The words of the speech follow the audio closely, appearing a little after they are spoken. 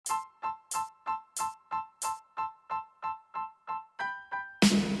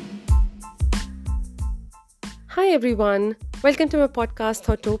Hi everyone, welcome to my podcast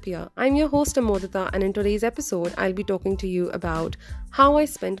Thoughtopia. I'm your host Amodita, and in today's episode I'll be talking to you about how I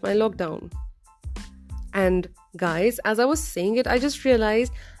spent my lockdown. And guys, as I was saying it, I just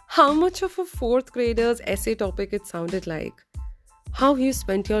realized how much of a fourth grader's essay topic it sounded like. How you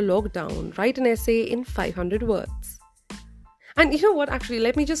spent your lockdown. Write an essay in 500 words. And you know what, actually,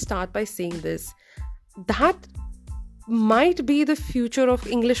 let me just start by saying this. That might be the future of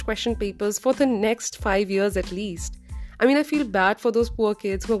English question papers for the next 5 years at least. I mean, I feel bad for those poor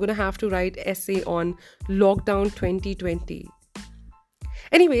kids who are going to have to write essay on lockdown 2020.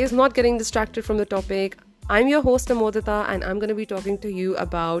 Anyways, not getting distracted from the topic, I'm your host Amodita, and I'm going to be talking to you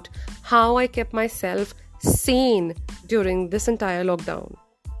about how I kept myself sane during this entire lockdown.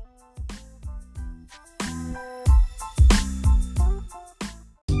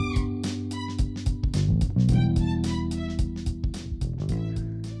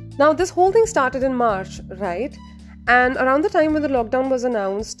 Now, this whole thing started in March, right? And around the time when the lockdown was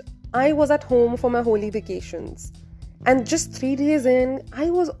announced, I was at home for my holy vacations. And just 3 days in,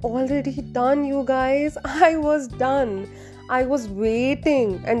 I was already done, you guys. I was done. I was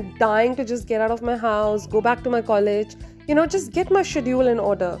waiting and dying to just get out of my house, go back to my college, just get my schedule in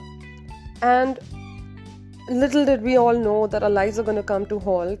order. And little did we all know that our lives are going to come to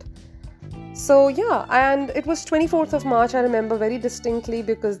halt. So yeah, and it was 24th of March, I remember very distinctly,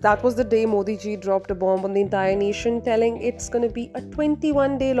 because that was the day Modi ji dropped a bomb on the entire nation, telling it's going to be a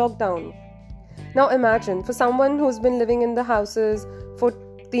 21-day lockdown. Now imagine, for someone who's been living in the houses for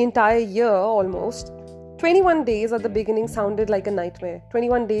the entire year almost, 21 days at the beginning sounded like a nightmare.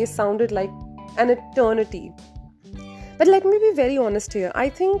 21 days sounded like an eternity. But let me be very honest here. I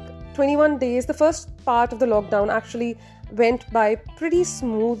think 21 days, the first part of the lockdown actually went by pretty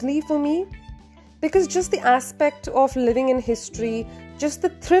smoothly for me. Because just the aspect of living in history, just the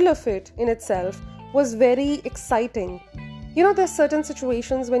thrill of it in itself was very exciting. There's certain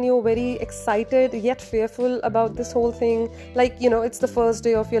situations when you're very excited yet fearful about this whole thing. Like, it's the first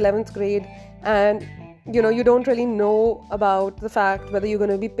day of your 11th grade and, you don't really know about the fact whether you're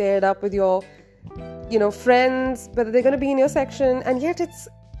going to be paired up with your, friends, whether they're going to be in your section. And yet it's,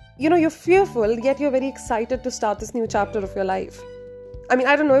 you're fearful, yet you're very excited to start this new chapter of your life. I mean,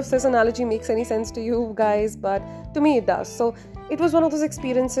 I don't know if this analogy makes any sense to you guys, but to me it does. So it was one of those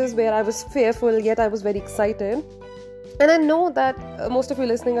experiences where I was fearful, yet I was very excited. And I know that most of you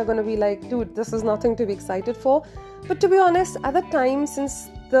listening are going to be like, dude, this is nothing to be excited for. But to be honest, at the time, since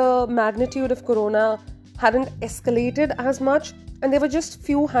the magnitude of corona hadn't escalated as much, and there were just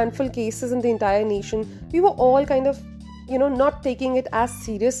few handful cases in the entire nation, we were all kind of, not taking it as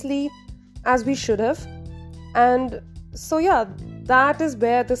seriously as we should have. And so yeah, that is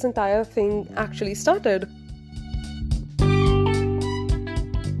where this entire thing actually started.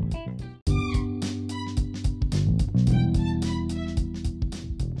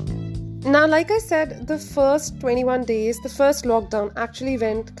 Now, like I said, the first 21 days, the first lockdown actually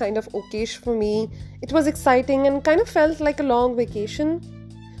went kind of okayish for me. It was exciting and kind of felt like a long vacation.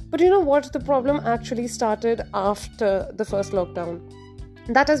 But you know what? The problem actually started after the first lockdown.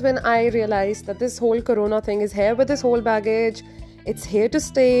 That is when I realized that this whole corona thing is here with this whole baggage. It's here to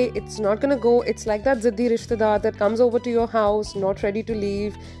stay. It's not going to go. It's like that ziddi rishtedar that comes over to your house, not ready to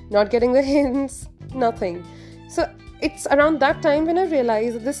leave, not getting the hints, nothing. So it's around that time when I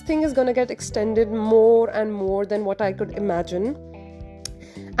realized that this thing is going to get extended more and more than what I could imagine.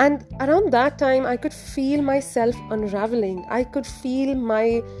 And around that time, I could feel myself unraveling. I could feel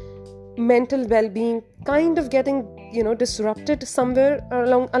my mental well-being kind of getting, disrupted somewhere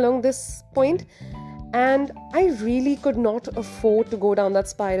along this point. And I really could not afford to go down that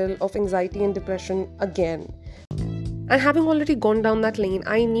spiral of anxiety and depression again. And having already gone down that lane,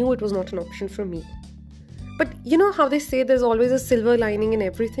 I knew it was not an option for me. But you know how they say there's always a silver lining in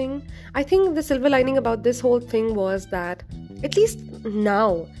everything? I think the silver lining about this whole thing was that, at least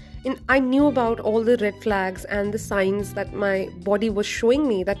now, I knew about all the red flags and the signs that my body was showing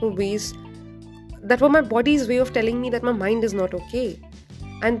me that were my body's way of telling me that my mind is not okay.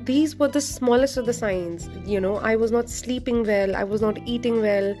 And these were the smallest of the signs. I was not sleeping well, I was not eating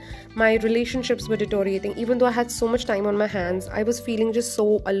well, my relationships were deteriorating. Even though I had so much time on my hands, I was feeling just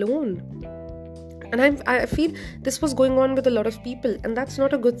so alone. And I feel this was going on with a lot of people, and that's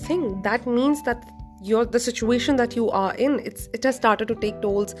not a good thing. That means that the situation that you are in, it has started to take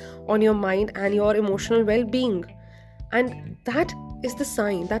tolls on your mind and your emotional well-being. And that is the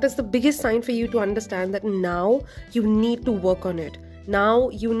sign. That is the biggest sign for you to understand that now you need to work on it. Now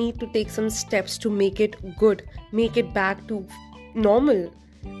you need to take some steps to make it good, make it back to normal.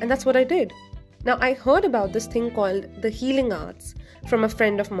 And that's what I did. Now, I heard about this thing called the healing arts from a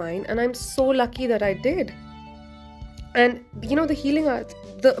friend of mine, and I'm so lucky that I did. And the healing art,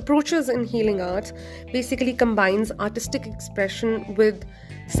 the approaches in healing arts basically combines artistic expression with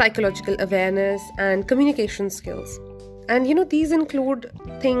psychological awareness and communication skills. And these include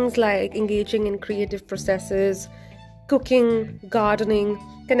things like engaging in creative processes, cooking, gardening,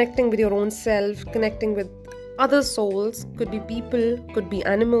 connecting with your own self, connecting with other souls, could be people, could be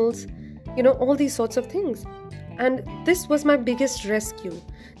animals, all these sorts of things. And this was my biggest rescue.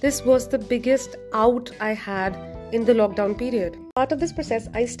 This was the biggest out I had in the lockdown period. Part of this process,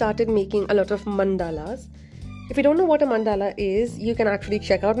 I started making a lot of mandalas. If you don't know what a mandala is, you can actually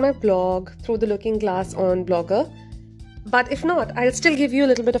check out my blog, Through the Looking Glass, on Blogger. But if not, I'll still give you a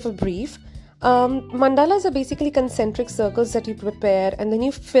little bit of a brief. Mandalas are basically concentric circles that you prepare, and then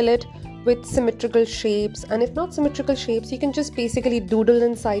you fill it with symmetrical shapes. And if not symmetrical shapes, you can just basically doodle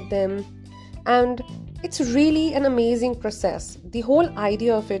inside them. And it's really an amazing process. The whole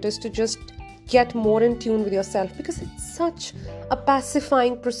idea of it is to just get more in tune with yourself, because it's such a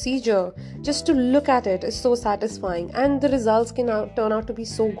pacifying procedure. Just to look at it is so satisfying, and the results can turn out to be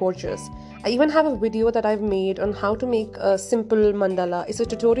so gorgeous. I even have a video that I've made on how to make a simple mandala. It's a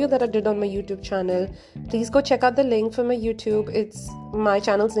tutorial that I did on my YouTube channel. Please go check out the link for my YouTube. My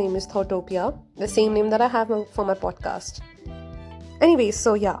channel's name is Thoughtopia, the same name that I have for my podcast. Anyways,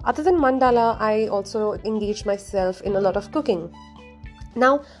 so yeah, other than mandala, I also engaged myself in a lot of cooking.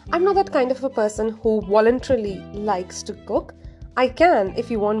 Now, I'm not that kind of a person who voluntarily likes to cook. I can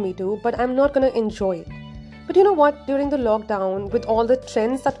if you want me to, but I'm not going to enjoy it. But you know what? During the lockdown, with all the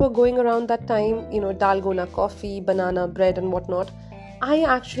trends that were going around that time, dalgona coffee, banana bread and whatnot, I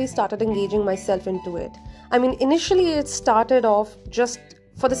actually started engaging myself into it. I mean, initially it started off just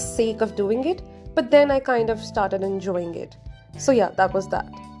for the sake of doing it, but then I kind of started enjoying it. So yeah, that was that.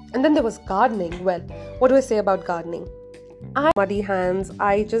 And then there was gardening. Well, what do I say about gardening? I have muddy hands.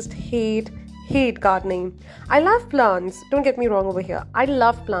 I just hate gardening. I love plants. Don't get me wrong over here. I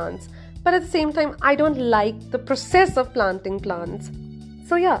love plants. But at the same time, I don't like the process of planting plants.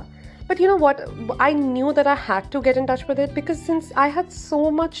 So yeah. But you know what? I knew that I had to get in touch with it, because since I had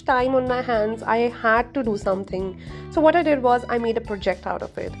so much time on my hands, I had to do something. So what I did was I made a project out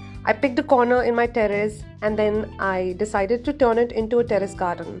of it. I picked a corner in my terrace, and then I decided to turn it into a terrace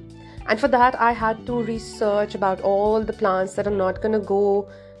garden. And for that, I had to research about all the plants that are not going to go,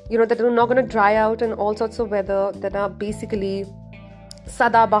 that are not going to dry out in all sorts of weather, that are basically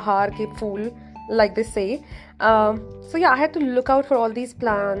Sada Bahar ke phool, like they say. So yeah, I had to look out for all these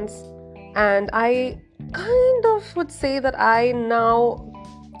plants, and I kind of would say that I now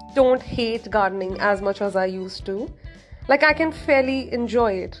don't hate gardening as much as I used to. Like, I can fairly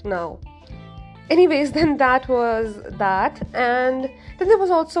enjoy it now. Anyways, then that was that. And then there was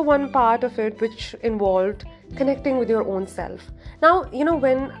also one part of it which involved connecting with your own self. Now,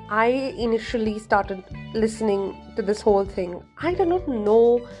 when I initially started listening to this whole thing, I did not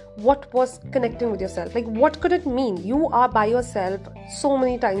know what was connecting with yourself. Like, what could it mean? You are by yourself so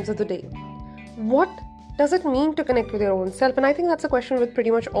many times of the day. What does it mean to connect with your own self? And I think that's a question with pretty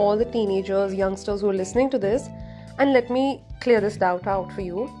much all the teenagers, youngsters who are listening to this. And let me clear this doubt out for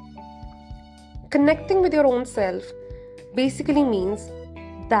you. Connecting with your own self basically means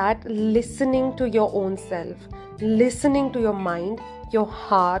that listening to your own self, listening to your mind, your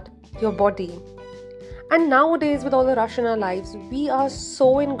heart, your body. And nowadays, with all the rush in our lives, we are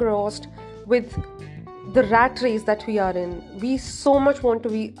so engrossed with the rat race that we are in. We so much want to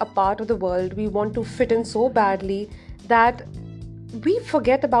be a part of the world. We want to fit in so badly that we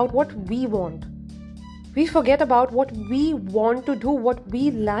forget about what we want. We forget about what we want to do, what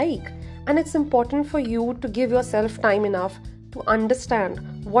we like. And it's important for you to give yourself time enough to understand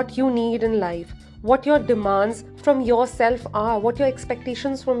what you need in life, what your demands from yourself are, what your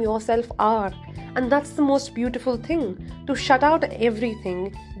expectations from yourself are. And that's the most beautiful thing, to shut out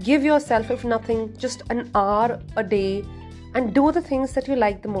everything, give yourself, if nothing, just an hour a day, and do the things that you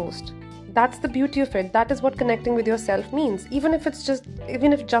like the most. That's the beauty of it. That is what connecting with yourself means. Even if it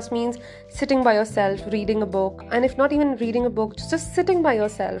just means sitting by yourself, reading a book, and if not even reading a book, just sitting by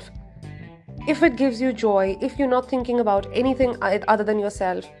yourself. If it gives you joy, if you're not thinking about anything other than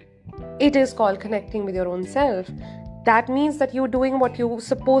yourself, it is called connecting with your own self. That means that you're doing what you're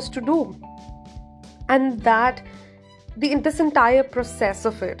supposed to do. And that this entire process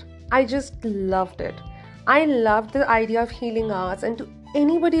of it, I just loved it. I loved the idea of healing arts, and to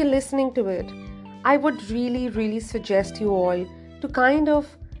anybody listening to it, I would really, really suggest you all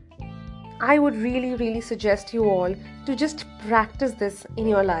to just practice this in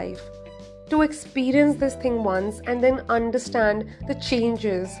your life, to experience this thing once and then understand the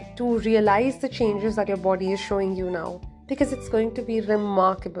changes, to realize the changes that your body is showing you now, because it's going to be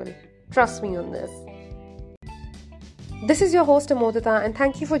remarkable. Trust me on this. This is your host Amodita, and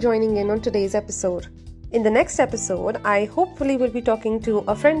thank you for joining in on today's episode. In the next episode, I hopefully will be talking to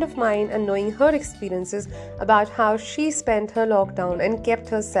a friend of mine and knowing her experiences about how she spent her lockdown and kept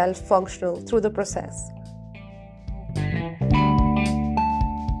herself functional through the process.